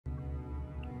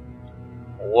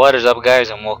What is up, guys,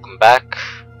 and welcome back.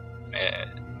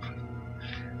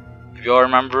 If you all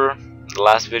remember the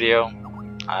last video,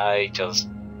 I just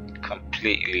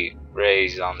completely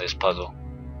raised on this puzzle.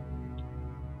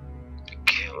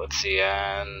 Okay, let's see.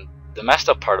 And the messed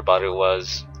up part about it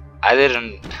was I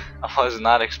was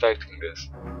not expecting this.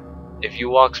 If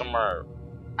you walk somewhere,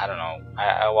 I don't know,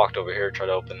 I walked over here, tried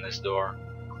to open this door,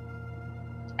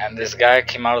 and this guy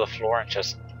came out of the floor and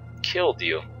just killed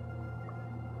you.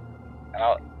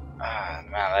 And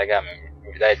man,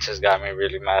 that just got me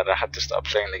really mad. I had to stop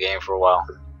playing the game for a while.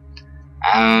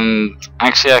 And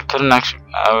actually, I've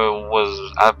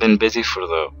been busy for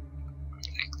the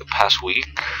past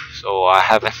week, so I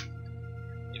haven't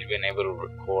really been able to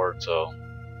record. So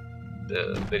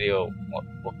the video,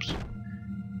 whoops,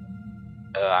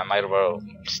 I might have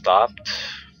stopped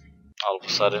all of a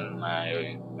sudden.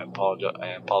 I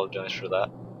apologize for that.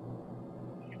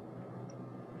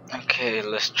 Okay,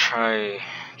 let's try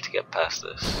to get past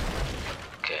this.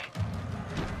 Okay,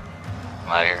 I'm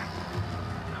out of here.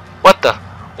 What the?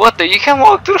 What the? You can't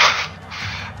walk through.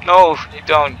 No, you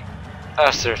don't,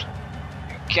 bastard.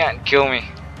 You can't kill me.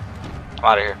 I'm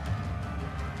out of here.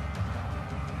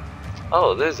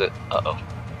 Oh, this is it. Uh-oh.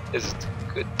 This is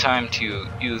a good time to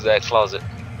use that closet.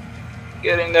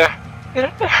 Get in there.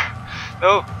 Get in there.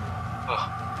 No.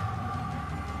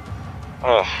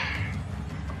 Oh.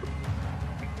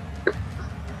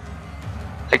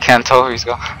 I can't tell where he's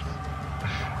gone.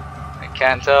 I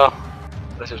can't tell.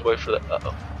 Let's just wait for the.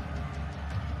 Uh-oh.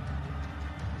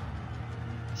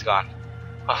 It's gone.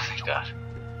 Oh, thank God.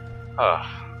 Oh.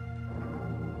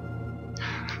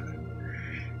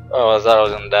 Oh, I thought I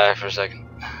was gonna die for a second.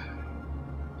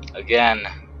 Again.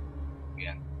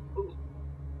 Ooh.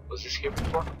 Was this here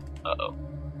before? Uh-oh.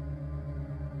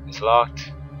 It's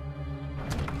locked.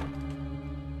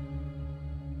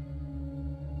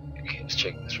 Okay, let's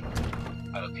check this room.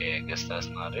 Okay, I guess that's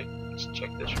not it. Let's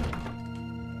check this room.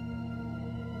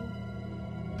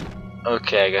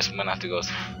 Okay, I guess I'm gonna have to go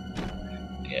through.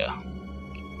 Yeah.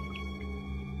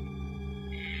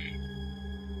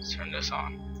 Let's turn this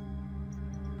on.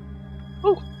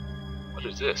 Ooh, what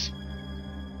is this?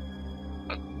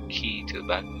 A key to the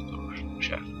back of the door.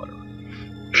 Shaft, whatever.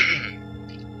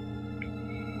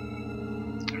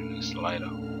 Turn this light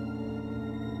on.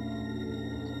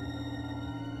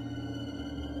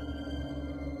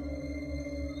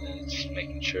 Just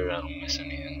making sure I don't miss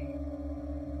anything.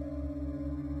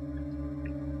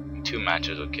 2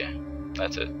 matches, okay.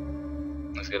 That's it.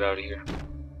 Let's get out of here.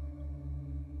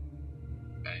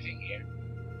 Anything here?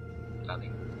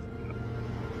 Nothing.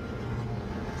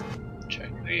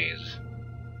 Check these.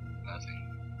 Nothing.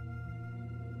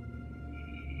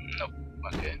 Nope.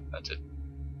 Okay, that's it.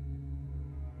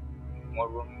 What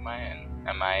room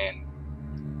am I in?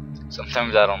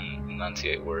 Sometimes I don't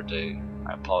enunciate words.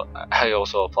 I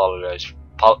also apologize.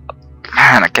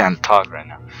 Man, I can't talk right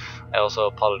now. I also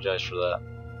apologize for that.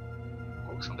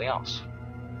 Oh, something else.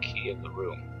 Key of the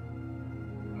room.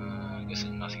 I guess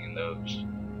there's nothing in those.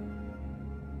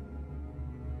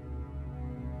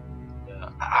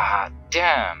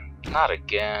 Damn! Not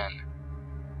again.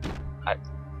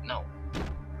 No.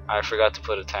 I forgot to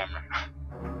put a timer.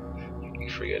 You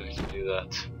forgetting to do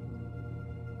that.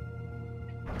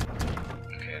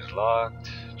 Okay, it's locked.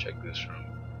 Check this room.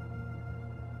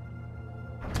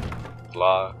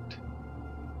 Locked.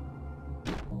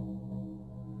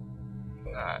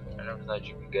 I never thought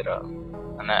you could get up.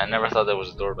 And I never thought there was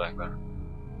a door back there.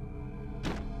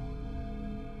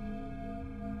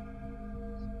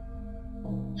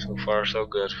 So far, so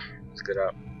good. Let's get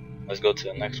up. Let's go to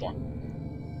the next one.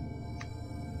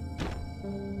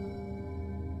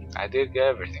 I did get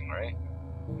everything, right?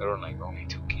 There were like only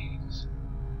 2 keys.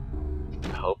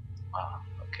 I hope. Ah,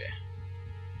 okay.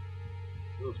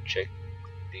 Ooh, check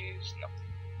these. No.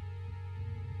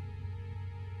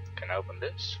 Can I open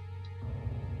this?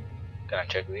 Can I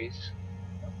check these?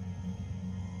 No.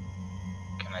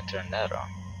 Can I turn that on?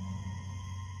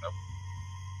 Nope.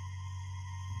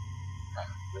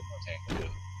 There's nothing I can do.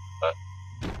 But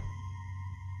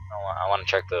I want to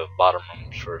check the bottom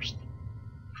rooms first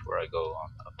before I go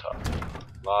on up top.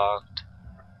 Locked.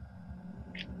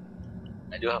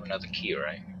 I do have another key,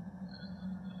 right?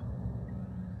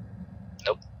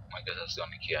 Nope. I guess that's the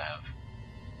only key I have.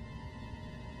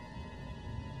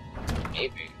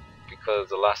 Maybe because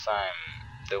the last time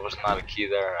there was not a key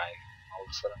there, I all of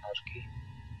a sudden had a key.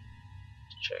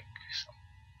 Let's check.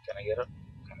 Can I get up?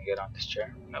 Can I get on this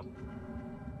chair? Nope.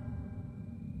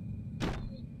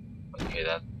 Okay,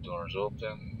 that door is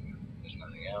open. There's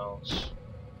nothing else.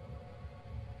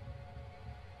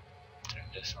 Turn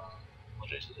this on.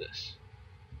 What is this?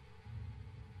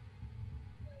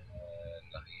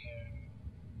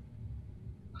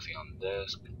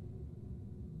 desk.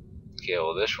 Okay,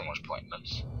 well this room was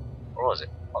pointless. Or was it?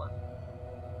 Hold on.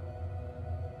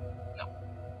 No.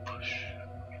 Push.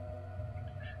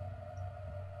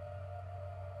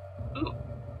 Ooh.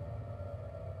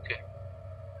 Okay.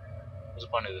 What's the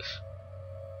point of this?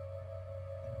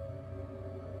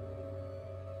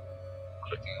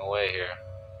 Clicking away here.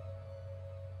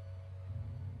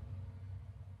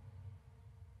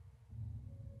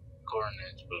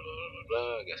 Coordinates, blah blah blah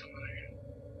blah. I guess I'm out of here.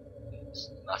 There's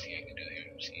nothing I can do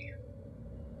here. See.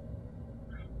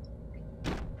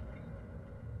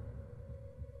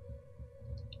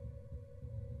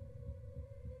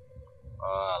 A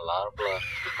lot of blood.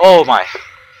 Oh my!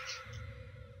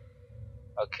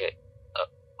 Okay.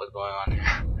 What's going on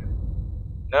here?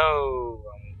 No!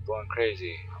 I'm going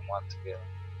crazy. I want to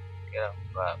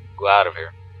go out of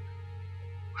here.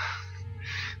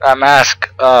 That mask!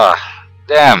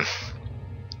 Damn!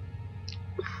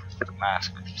 The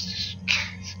mask.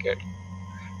 Scared.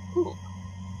 Ooh.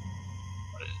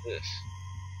 What is this?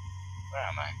 Where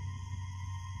am I?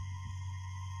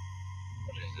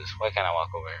 What is this? Why can't I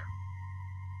walk over here?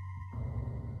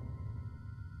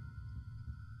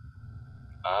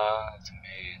 It's a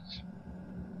maze.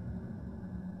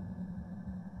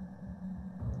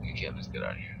 Okay, let's get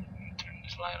out of here. Turn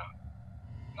this light on.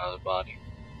 Another body.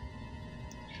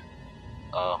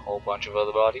 A whole bunch of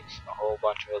other bodies. A whole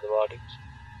bunch of other bodies.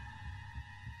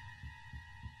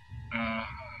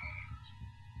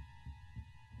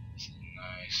 This is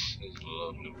nice. This is a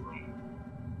lovely room.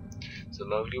 It's a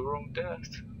lovely room,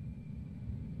 death.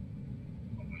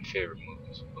 One of my favorite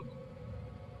movies.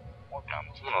 More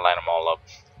candles. I'm gonna light them all up.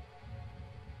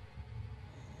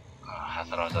 I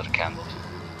thought I was out of candles.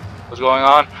 What's going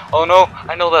on? Oh no!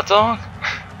 I know that song!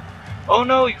 Oh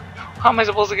no! How am I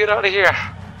supposed to get out of here?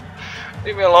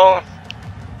 Leave me alone.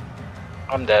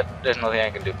 I'm dead. There's nothing I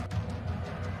can do.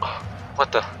 Oh,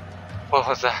 what the? What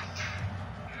was that?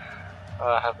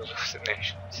 I have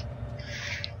hallucinations.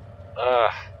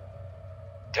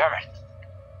 Damn it.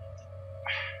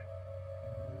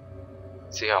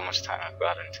 See how much time I've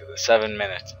got into the 7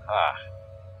 minutes.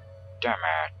 Damn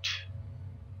it.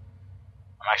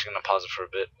 I'm actually gonna pause it for a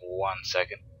bit. 1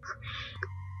 second.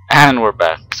 And we're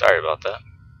back. Sorry about that.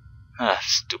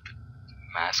 Stupid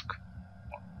mask.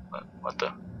 What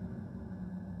the?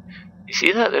 You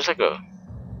see that? There's like a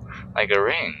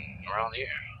ring around here.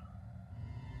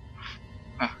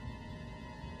 Huh.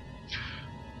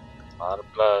 A lot of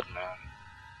blood, man.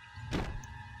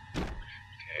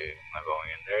 Okay, I'm not going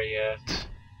in there yet.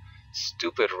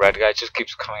 Stupid red guy just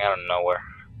keeps coming out of nowhere.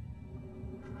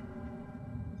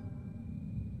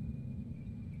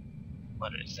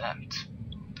 What is that? On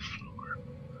the floor.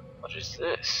 What is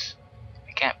this?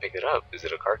 I can't pick it up. Is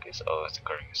it a carcass? Oh, it's a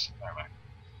carcass. Never mind.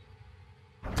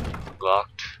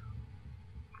 Blocked.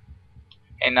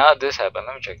 Hey, now that this happened,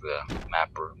 let me check the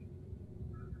map room.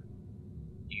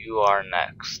 You are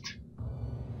next.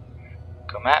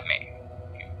 Come at me,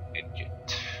 you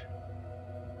idiot.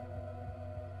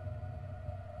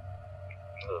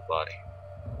 Another body.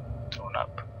 Thrown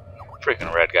up.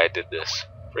 Freaking red guy did this.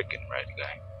 Freaking red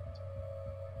guy.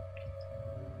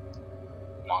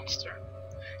 Monster.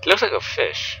 It looks like a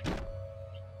fish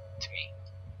to me.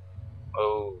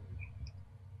 Oh,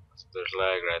 there's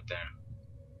lag right there.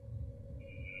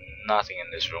 Nothing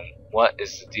in this room. What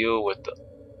is the deal with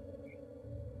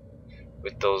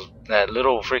that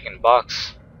little freaking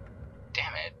box?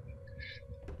 Damn it!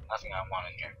 Nothing I want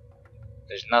in here.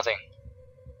 There's nothing.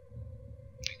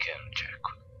 Okay, let me check.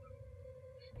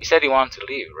 He said he wanted to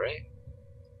leave, right?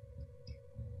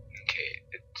 Okay,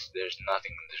 there's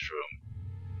nothing in this room.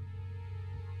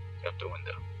 Up the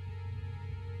window.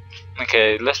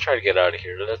 Okay, let's try to get out of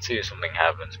here. Let's see if something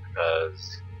happens,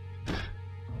 because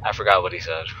I forgot what he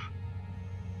said.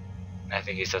 I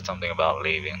think he said something about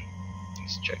leaving.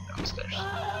 Let's check downstairs.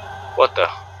 What the?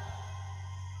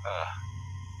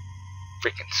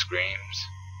 Freaking screams.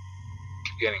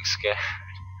 Keep getting scared.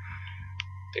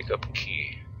 Pick up a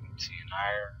key. Let's see, an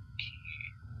iron key.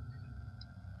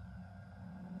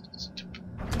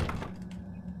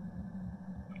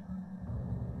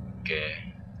 Okay.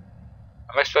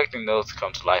 I'm expecting those to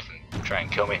come to life and try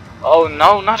and kill me. Oh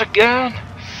no, not again!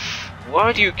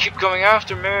 Why do you keep coming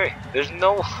after me? There's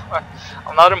no...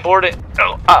 I'm not important.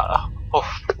 No. Oh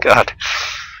my god.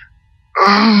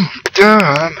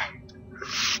 Damn.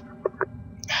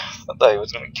 I thought he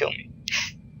was gonna kill me.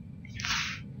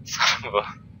 Son of a...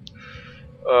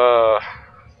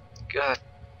 God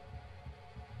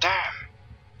damn.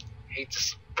 I hate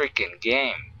this freaking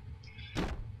game.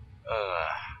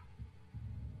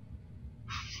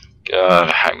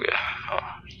 God,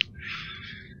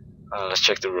 let's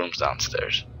check the rooms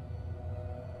downstairs.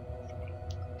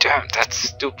 Damn, that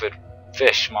stupid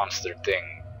fish monster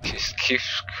thing just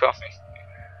keeps coming.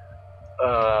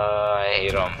 I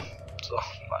hate him so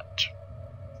much.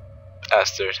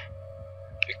 Bastard.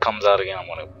 If he comes out again, I'm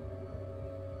gonna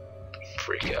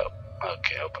freak out.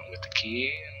 Okay, open with the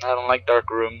key. I don't like dark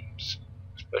rooms,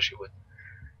 especially with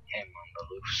him on the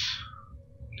loose.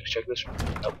 Let's check this room.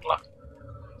 Nope, locked.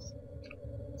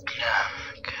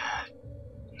 God,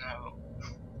 no.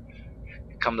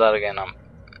 He comes out again. I'm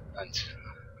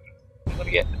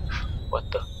gonna get.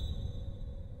 What the?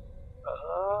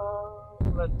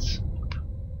 Let's.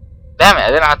 Damn it! I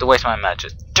didn't have to waste my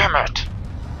matches. Damn it!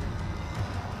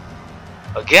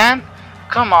 Again?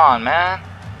 Come on, man.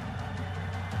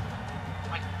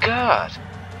 My God.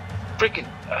 Freaking.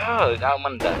 Oh, I'm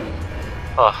gonna die.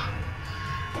 Oh.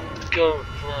 Go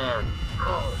for.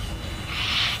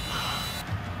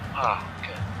 Oh,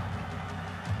 okay.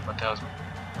 What the hell's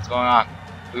going on?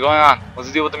 What's going on? What's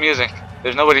the deal with the music?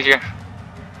 There's nobody here.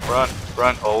 Run,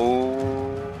 run.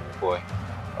 Oh boy.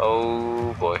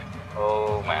 Oh boy.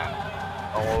 Oh man.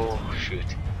 Oh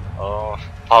shoot. Oh,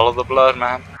 follow the blood,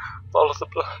 man. Follow the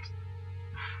blood.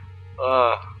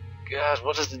 Oh God,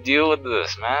 what is the deal with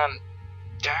this, man?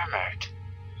 Damn it.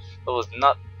 That was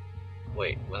not.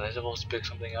 Wait, was I supposed to pick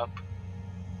something up?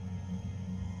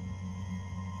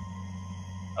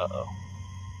 Uh-oh.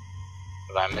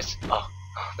 Have I missed? Oh,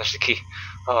 there's the key.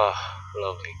 Oh,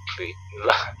 lovely key.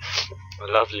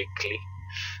 Lovely key.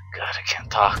 God, I can't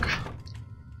talk.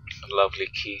 Lovely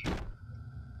key.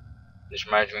 It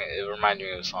reminds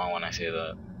me of a song when I say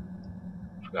that.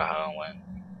 I forgot how it went.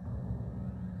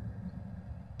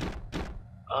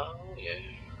 Oh,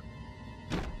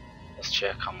 yeah. Let's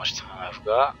check how much time I've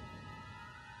got.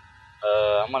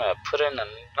 I'm gonna put in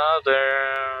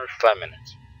another 5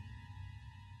 minutes.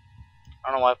 I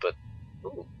don't know why, but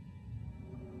ooh.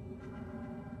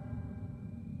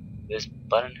 This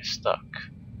button is stuck.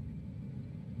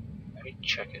 Let me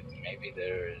check it. Maybe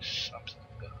there is something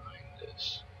behind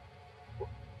this.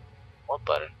 What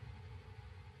button?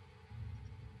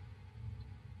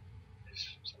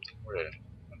 There's something written.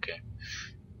 Okay.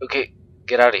 Okay,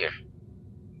 get out of here.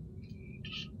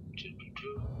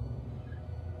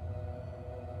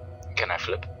 Can I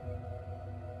flip?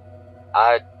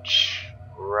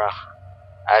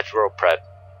 Adropred.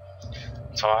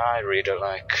 So I read it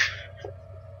like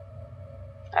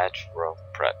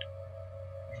Adropred.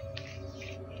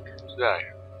 So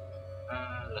there.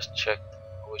 Let's check.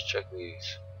 Always check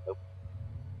these. Nope.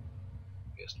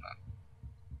 Guess not.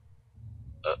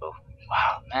 Uh oh.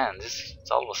 Wow, man,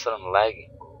 it's all of a sudden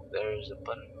lagging. There's a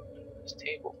button on this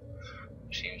table.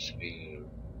 Which seems to be.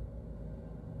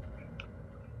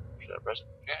 Should I press it?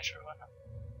 Yeah, sure, why not?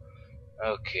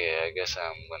 Okay, I guess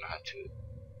I'm gonna have to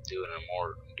do them in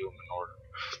order.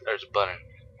 There's a button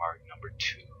marked number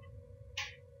 2.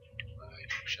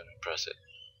 I shouldn't press it.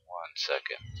 1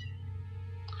 second.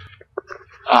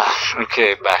 Ah,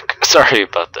 okay, back. Sorry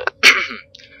about that.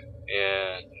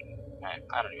 Yeah,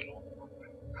 I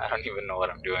don't even know what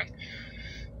I'm doing.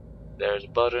 There's a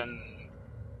button.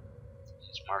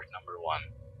 It's marked number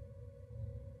 1.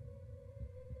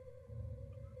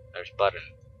 There's a button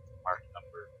marked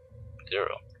number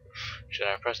 0. Should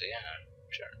I press it? Yeah,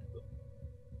 sure.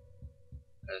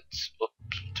 Let's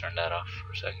turn that off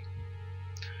for a second.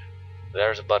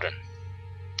 There's a button.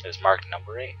 It's marked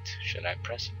number 8. Should I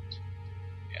press it?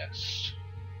 Yes.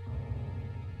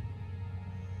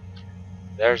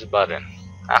 There's a button.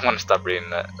 I'm gonna stop reading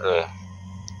that.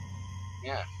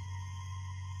 Yeah.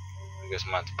 I guess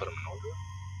I'm going to put them in order.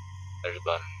 There's a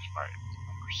button. It's marked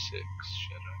number 6.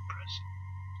 Should I press it?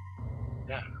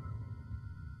 Yeah.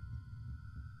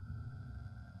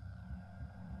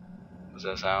 Does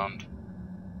that sound?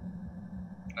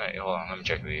 Alright, hold on. Let me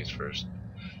check these first.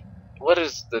 What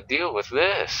is the deal with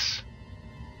this?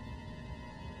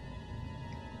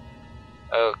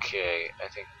 Okay, I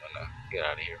think I'm gonna get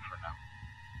out of here for now.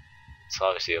 It's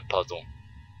obviously a puzzle.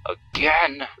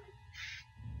 Again!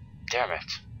 Damn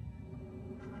it.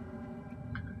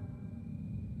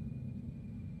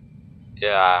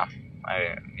 Yeah,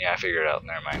 I figured it out.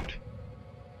 Never mind.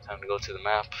 Time to go to the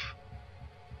map.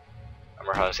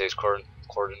 Remember how it says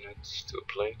coordinates to a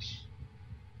place?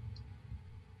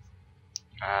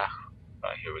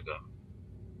 Right, here we go.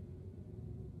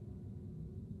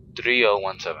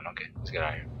 3017. Okay, let's get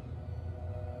out of here.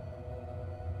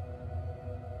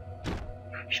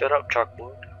 Shut up,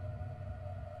 chalkboard.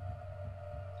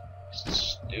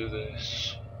 Let's do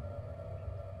this.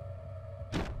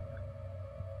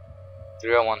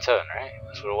 3017, right?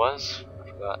 That's what it was? I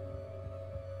forgot.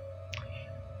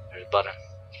 There's a button.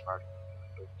 Mark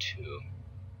number 2.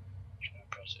 Should I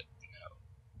press it? No.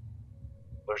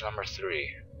 Where's number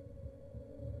 3?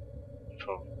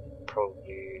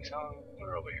 Probably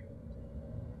somewhere over here.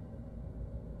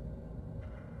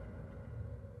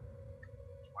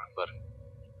 Wrong button.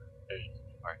 There's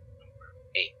mark number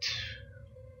 8.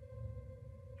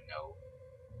 No.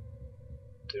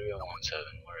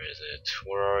 3017. Where is it?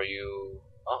 Where are you?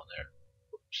 Oh, there.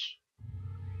 Oops.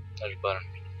 There's a button.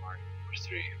 Mark number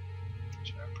 3.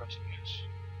 Should I press it? Yes.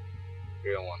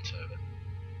 3017.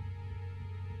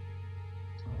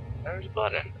 There's a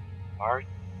button. Mark.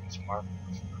 It's marked.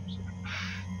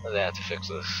 They have to fix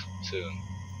this soon.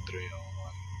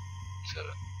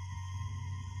 3017.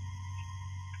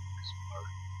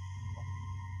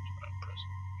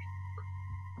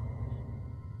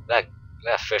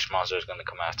 That fish monster is gonna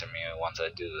come after me once I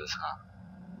do this, huh?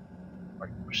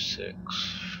 Mark number 6.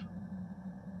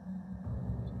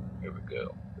 Here we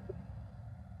go.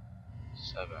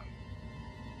 7.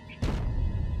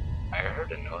 I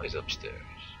heard a noise upstairs.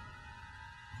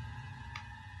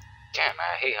 Damn,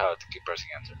 I hate how I have to keep pressing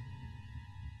enter.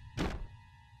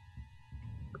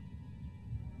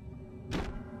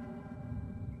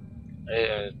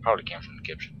 It probably came from the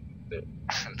kitchen.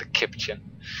 The kitchen.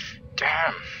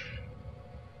 Damn.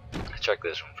 Let's check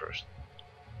this one first.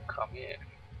 Come in.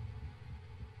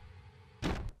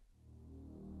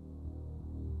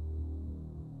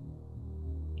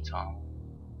 Tom.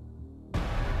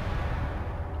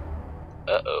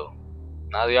 Uh-oh.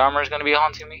 Now the armor is gonna be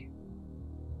haunting me?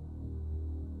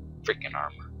 Freaking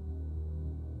armor.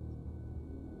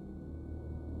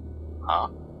 Huh?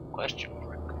 Question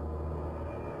mark.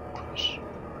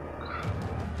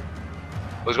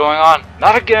 What's going on?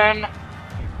 Not again!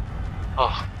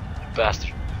 Oh, you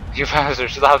bastard. You bastard,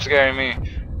 stop scaring me.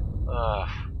 Oh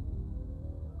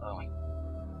my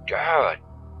god.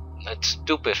 That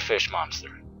stupid fish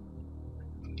monster.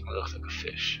 It looks like a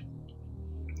fish.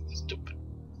 Stupid.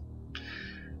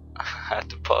 I have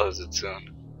to pause it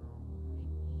soon.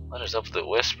 What is up with the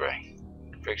whispering?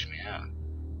 It freaks me out.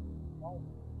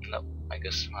 No, I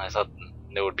guess I thought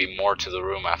there would be more to the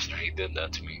room after he did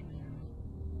that to me.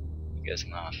 Guess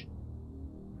not.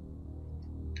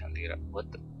 Time to get up.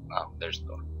 What the? Oh, there's the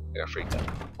door. I got freaked out.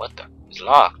 What the? It's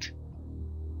locked.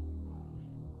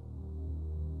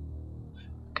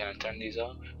 Can I turn these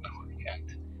off? No, I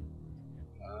can't.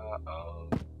 Uh-oh.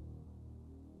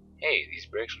 Hey, these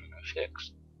brakes are not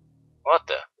fixed. What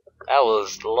the? That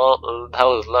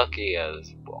was lucky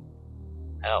as well.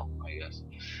 Hell, I guess.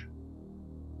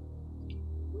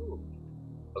 Ooh.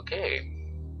 Okay.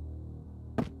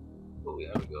 Ooh,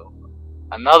 there we go.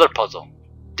 Another puzzle.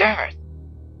 Damn it!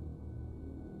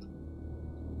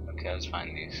 Okay, let's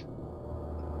find these.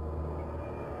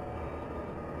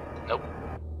 Nope.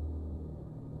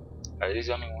 Are these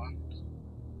the only ones?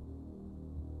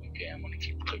 Okay, I'm gonna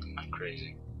keep clicking like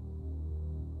crazy.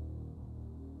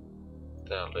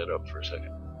 That lit up for a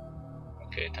second.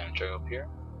 Okay, time to check up here.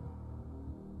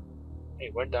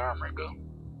 Hey, where'd the armor go?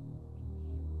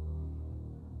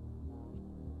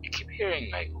 I keep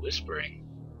hearing like whispering.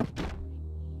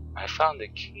 I found a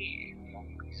key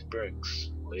among these bricks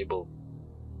labeled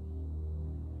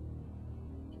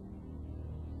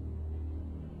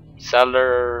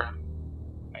cellar,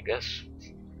 I guess,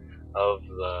 of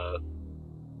the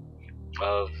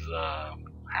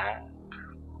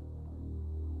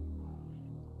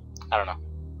I don't know.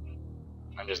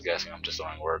 I'm just guessing. I'm just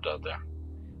throwing words out there.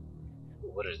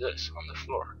 What is this on the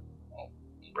floor? Oh,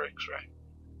 bricks, right?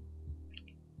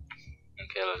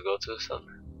 Okay, let's go to the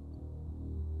cellar.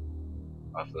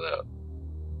 Off of that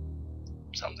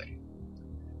something.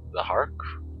 The Hark?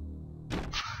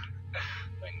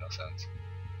 Make no sense.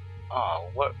 Oh,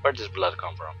 where does blood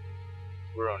come from?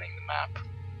 Ruining the map.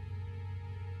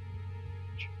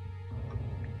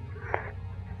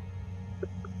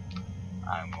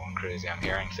 I'm going crazy. I'm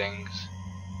hearing things.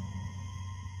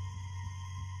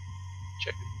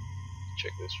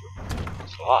 Check this room.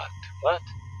 It's locked. What?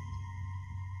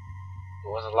 It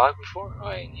wasn't locked before?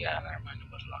 Oh, yeah, never mind. It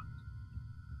was locked.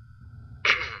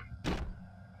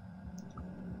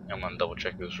 I'm gonna double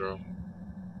check this room.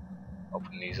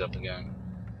 Open these up again.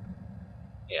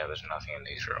 Yeah, there's nothing in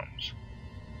these rooms.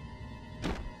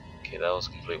 Okay, that was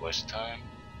a complete waste of time.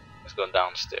 Let's go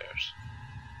downstairs.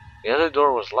 The other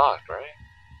door was locked, right?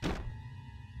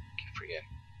 Keep forgetting.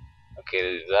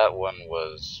 Okay, that one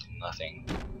was nothing.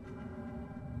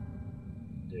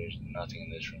 There's nothing in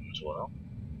this room as well.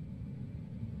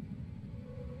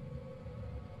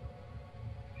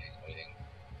 Waiting.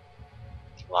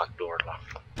 Locked door,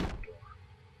 locked door.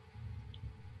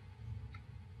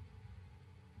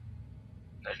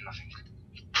 There's nothing.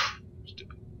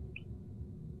 Stupid.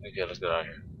 Okay, let's get out of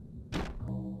here.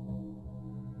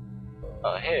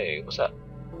 Hey, what's that?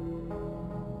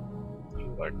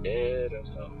 are dead as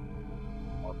hell.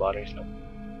 More bodies? Nope.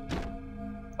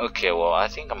 Okay, well, I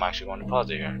think I'm actually going to pause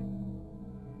it here.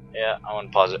 Yeah, I want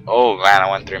to pause it. Oh man,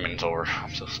 I went 3 minutes over.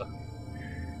 I'm so sorry.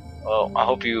 Well, I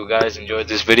hope you guys enjoyed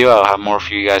this video. I'll have more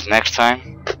for you guys next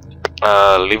time.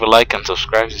 Leave a like and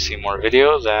subscribe to see more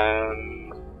videos,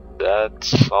 and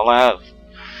that's all I have.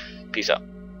 Peace out.